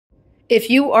If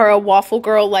you are a waffle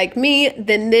girl like me,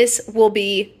 then this will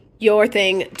be your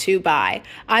thing to buy.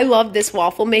 I love this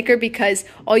waffle maker because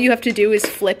all you have to do is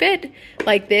flip it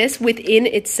like this within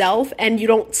itself and you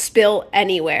don't spill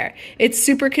anywhere. It's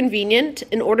super convenient.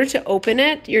 In order to open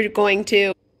it,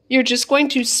 you're just going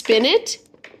to spin it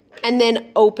and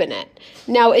then open it.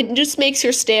 Now, it just makes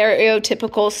your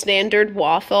stereotypical standard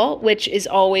waffle, which is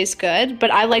always good,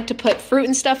 but I like to put fruit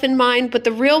and stuff in mine. But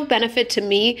the real benefit to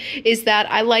me is that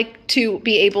I like to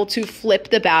be able to flip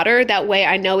the batter. That way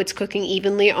I know it's cooking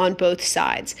evenly on both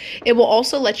sides. It will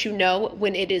also let you know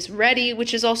when it is ready,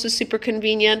 which is also super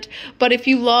convenient. But if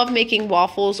you love making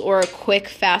waffles or a quick,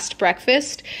 fast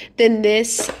breakfast, then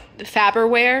this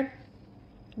Faberware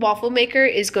waffle maker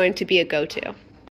is going to be a go-to.